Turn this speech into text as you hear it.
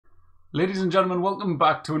Ladies and gentlemen, welcome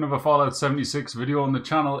back to another Fallout 76 video on the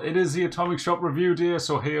channel. It is the Atomic Shop review day,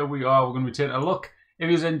 so here we are. We're going to be taking a look.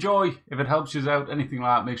 If you enjoy, if it helps you out, anything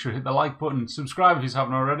like that, make sure to hit the like button, subscribe if you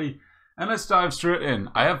haven't already, and let's dive straight in.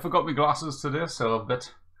 I have forgot my glasses today, so a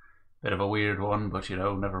bit of a weird one, but you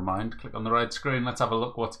know, never mind. Click on the right screen. Let's have a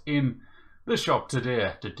look what's in the shop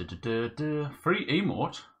today. Free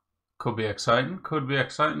emote. Could be exciting,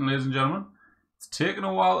 ladies and gentlemen. It's taken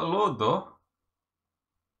a while to load though.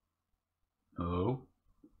 Oh,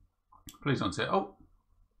 please don't say, oh,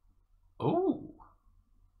 oh,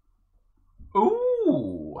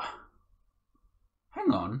 oh,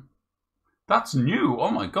 hang on, that's new,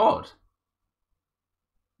 oh my god,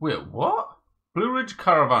 wait, what? Blue Ridge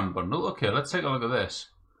Caravan Bundle, okay, let's take a look at this.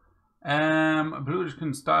 Blue Ridge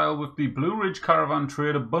can style with the Blue Ridge Caravan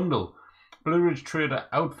Trader Bundle. Blue Ridge Trader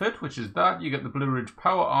outfit, which is that, you get the Blue Ridge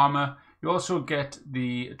Power Armor. You also get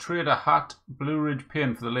the Trader Hat, Blue Ridge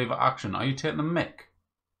Pin for the lever action. Are you taking the mic?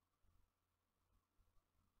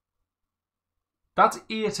 That's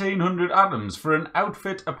 1800 atoms for an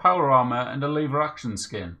outfit, a power armor, and a lever action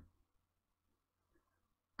skin.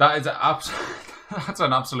 That is that's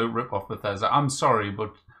an absolute rip-off, Bethesda. I'm sorry,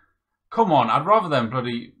 but come on, I'd rather them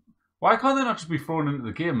bloody... Why can't they not just be thrown into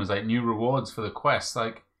the game as like new rewards for the quest?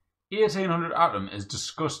 Like, 1800 atom is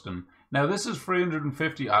disgusting. Now this is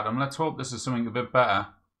 350 atom. Let's hope this is something a bit better.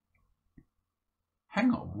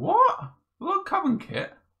 Hang on, what? Log cabin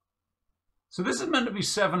kit? So this is meant to be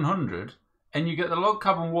 700, and you get the log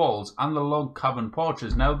cabin walls and the log cabin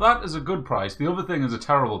porches. Now that is a good price. The other thing is a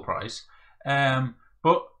terrible price.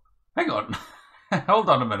 But hang on, hold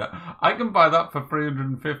on a minute. I can buy that for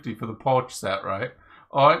 350 for the porch set, right?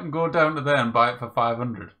 Or I can go down to there and buy it for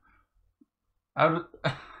 500.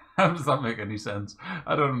 How does that make any sense?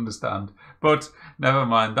 I don't understand. But never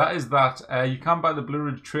mind. That is that. You can buy the Blue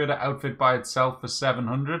Ridge Trader outfit by itself for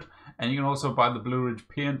 700. And you can also buy the Blue Ridge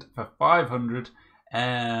paint for 500.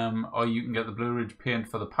 Or you can get the Blue Ridge paint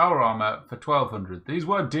for the power armor for 1200. These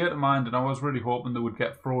were data mined, and I was really hoping they would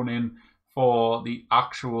get thrown in for the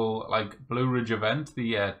actual like Blue Ridge event,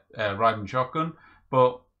 the riding shotgun.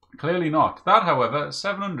 But clearly not. That, however,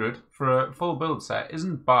 700 for a full build set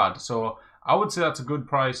isn't bad. So I would say that's a good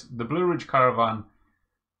price. The Blue Ridge Caravan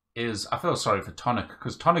is... I feel sorry for Tonic,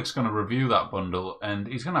 because Tonic's going to review that bundle, and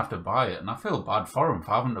he's going to have to buy it. And I feel bad for him for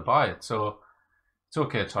having to buy it. So it's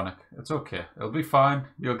okay, Tonic. It's okay. It'll be fine.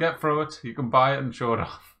 You'll get through it. You can buy it and show it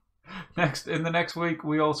off. In the next week,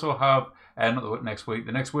 we also have... not the next week.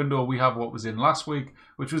 The next window, we have what was in last week,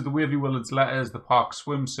 which was the Wavy Willards letters, the park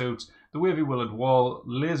swimsuits, the Wavy Willard wall,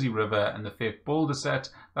 Lazy River, and the fake boulder set.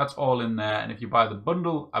 That's all in there. And if you buy the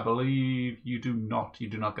bundle, I believe you do not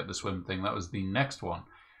get the swim thing. That was the next one.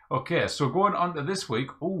 Okay, so going on to this week.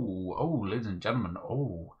 Oh, ladies and gentlemen.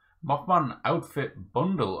 Oh, Mothman outfit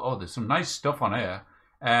bundle. Oh, there's some nice stuff on here.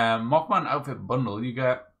 Mothman outfit bundle. You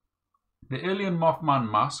get the alien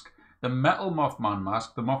Mothman mask, the metal Mothman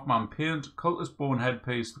mask, the Mothman paint, cultist bone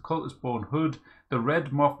headpiece, the cultist bone hood, the red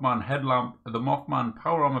Mothman headlamp, the Mothman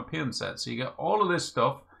power armor paint set. So you get all of this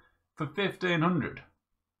stuff for 1500.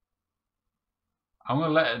 I'm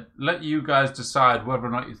going to let you guys decide whether or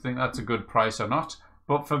not you think that's a good price or not.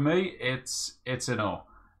 But for me, it's a no.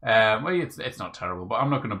 Well, it's not terrible, but I'm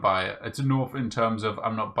not going to buy it. It's a no in terms of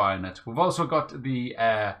I'm not buying it. We've also got the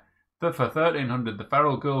for 1300, the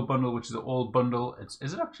Feral Girl bundle, which is an old bundle.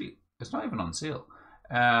 Is it actually? It's not even on sale.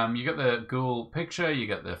 You get the ghoul picture, you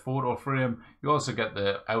get the photo frame, you also get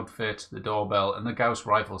the outfit, the doorbell, and the Gauss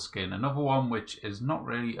rifle skin. Another one which is not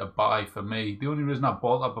really a buy for me. The only reason I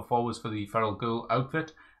bought that before was for the Feral Ghoul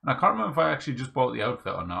outfit, and I can't remember if I actually just bought the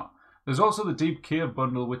outfit or not. There's also the Deep Cave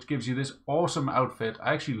bundle, which gives you this awesome outfit.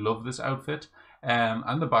 I actually love this outfit,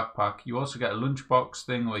 and the backpack. You also get a lunchbox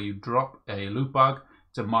thing where you drop a loot bag.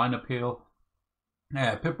 It's a mine appeal.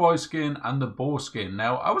 Pip-Boy skin and the bow skin.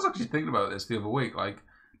 Now, I was actually thinking about this the other week. Like,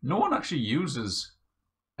 no one actually uses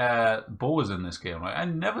bows in this game. Right? I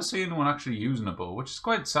never see anyone actually using a bow, which is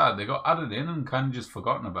quite sad. They got added in and kind of just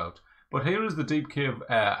forgotten about. But here is the Deep Cave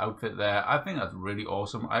outfit there. I think that's really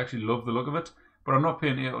awesome. I actually love the look of it. But I'm not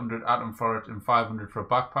paying 800 atom for it and 500 for a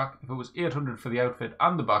backpack. If it was 800 for the outfit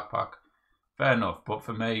and the backpack, fair enough. But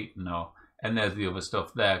for me, no. And there's the other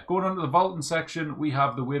stuff there. Going on to the Vaulting section, we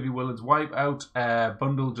have the Wavy Willards Wipeout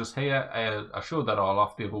bundle just here. I showed that all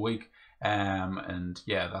off the other week. And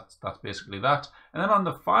yeah, that's basically that. And then on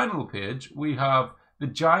the final page, we have the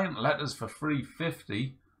giant letters for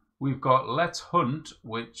 350. We've got Let's Hunt,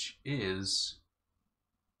 which is...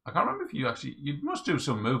 I can't remember if you must do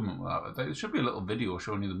some movement with that. There should be a little video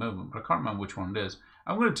showing you the movement, but I can't remember which one it is.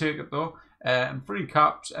 I'm going to take it though. and free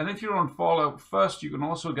caps. And if you're on Fallout First, you can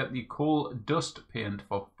also get the Coal Dust paint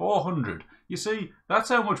for 400. You see, that's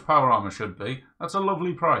how much power armor should be. That's a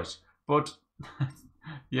lovely price. But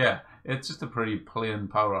yeah, it's just a pretty plain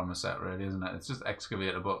power armor set, really, isn't it? It's just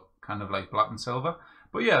Excavator, but kind of like black and silver.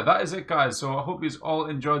 But yeah, that is it, guys. So I hope you all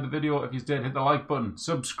enjoyed the video. If you did, hit the like button.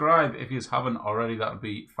 Subscribe if you haven't already. That would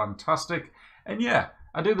be fantastic. And yeah,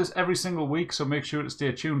 I do this every single week, so make sure to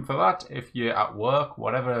stay tuned for that. If you're at work,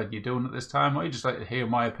 whatever you're doing at this time, or you just like to hear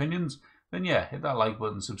my opinions, then yeah, hit that like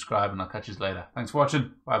button, subscribe, and I'll catch you later. Thanks for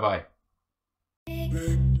watching. Bye-bye.